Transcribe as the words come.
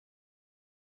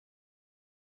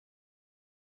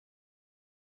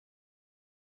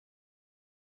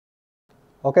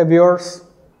Okay viewers,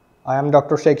 I am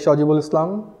Dr. Shozibul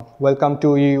Islam. Welcome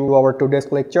to our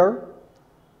today's lecture.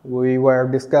 We were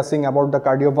discussing about the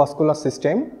cardiovascular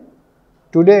system.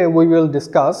 Today we will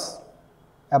discuss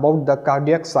about the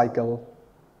cardiac cycle,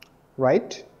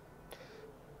 right?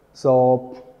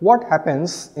 So what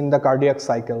happens in the cardiac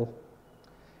cycle?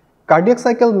 Cardiac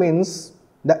cycle means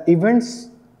the events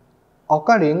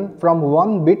occurring from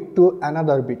one beat to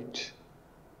another beat.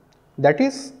 That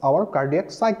is our cardiac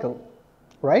cycle,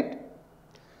 right?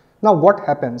 Now what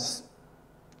happens?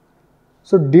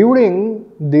 So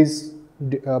during this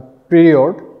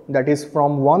period, that is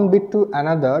from one beat to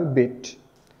another beat,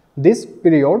 this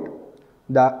period,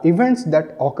 the events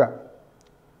that occur,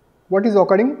 what is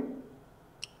occurring?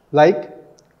 Like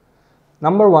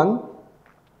number one,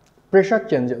 pressure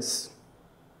changes,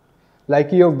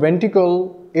 like your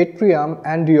ventricle, atrium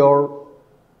and your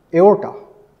aorta,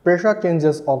 pressure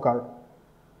changes occur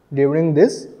during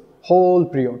this whole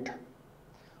period.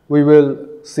 We will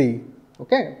see,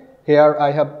 okay. Here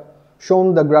I have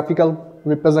shown the graphical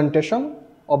representation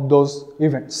of those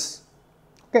events,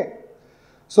 okay.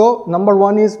 So number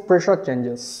one is pressure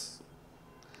changes.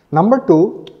 Number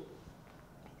two,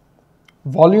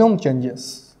 volume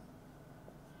changes,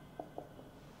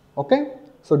 okay.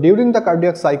 So during the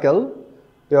cardiac cycle,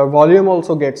 your volume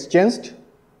also gets changed,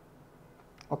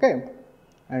 okay,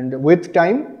 and with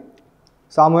time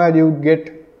somewhere you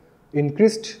get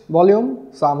increased volume,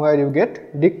 somewhere you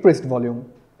get decreased volume.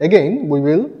 Again we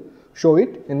will show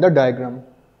it in the diagram,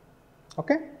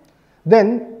 okay.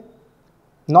 Then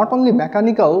not only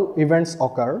mechanical events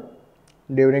occur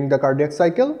during the cardiac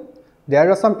cycle, there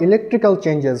are some electrical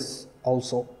changes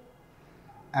also,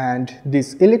 and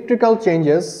these electrical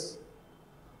changes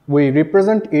we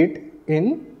represent it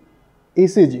in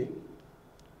ECG.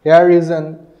 Here is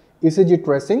an ECG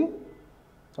tracing,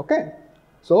 okay.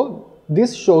 So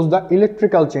this shows the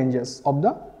electrical changes of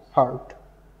the heart.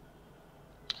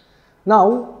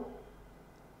 Now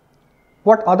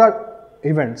what other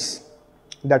events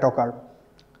that occur?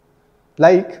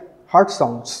 Like heart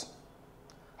sounds.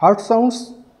 Heart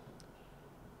sounds,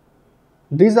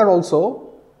 these are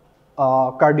also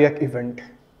a cardiac event,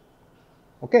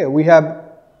 okay. We have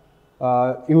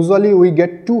usually we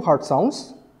get two heart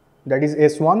sounds, that is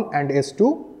S1 and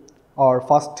S2, or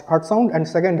first heart sound and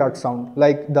second heart sound,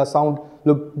 like the sound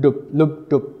loop doop loop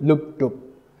doop loop doop,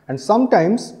 and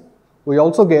sometimes we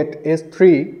also get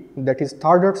S3, that is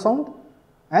third heart sound,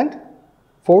 and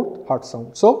fourth heart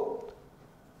sound. So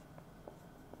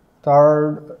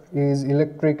third is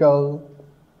electrical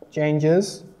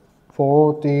changes,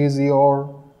 fourth is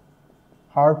your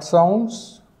heart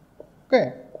sounds,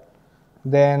 okay.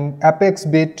 Then apex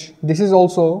beat, this is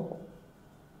also,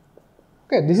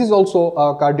 okay, this is also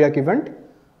a cardiac event.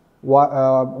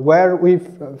 Where we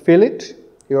feel it,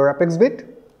 your apex beat,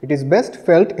 it is best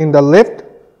felt in the left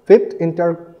fifth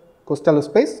intercostal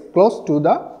space close to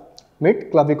the mid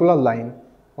clavicular line,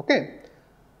 okay.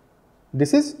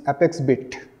 This is apex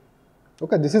beat,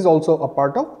 okay. This is also a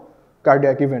part of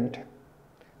cardiac event.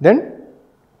 Then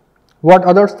what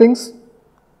other things?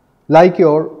 Like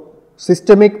your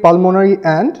systemic pulmonary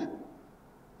and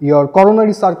your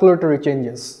coronary circulatory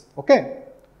changes, okay.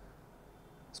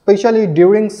 Especially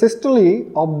during systole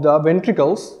of the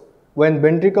ventricles, when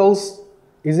ventricles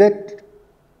eject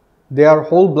their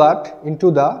whole blood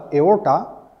into the aorta,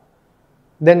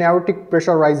 then aortic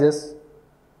pressure rises,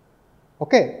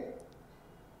 okay,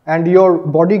 and your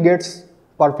body gets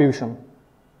perfusion.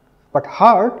 But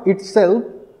heart itself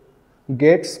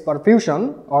gets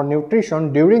perfusion or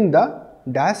nutrition during the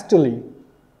diastole,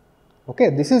 okay.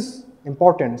 This is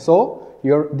important. So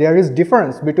there is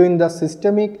difference between the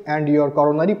systemic and your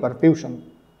coronary perfusion,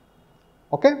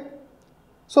 okay.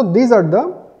 So these are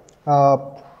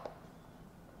the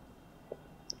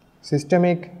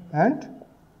systemic and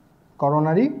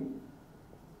coronary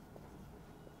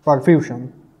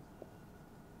perfusion,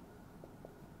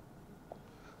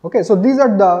 okay. So these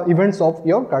are the events of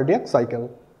your cardiac cycle,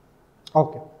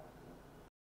 okay.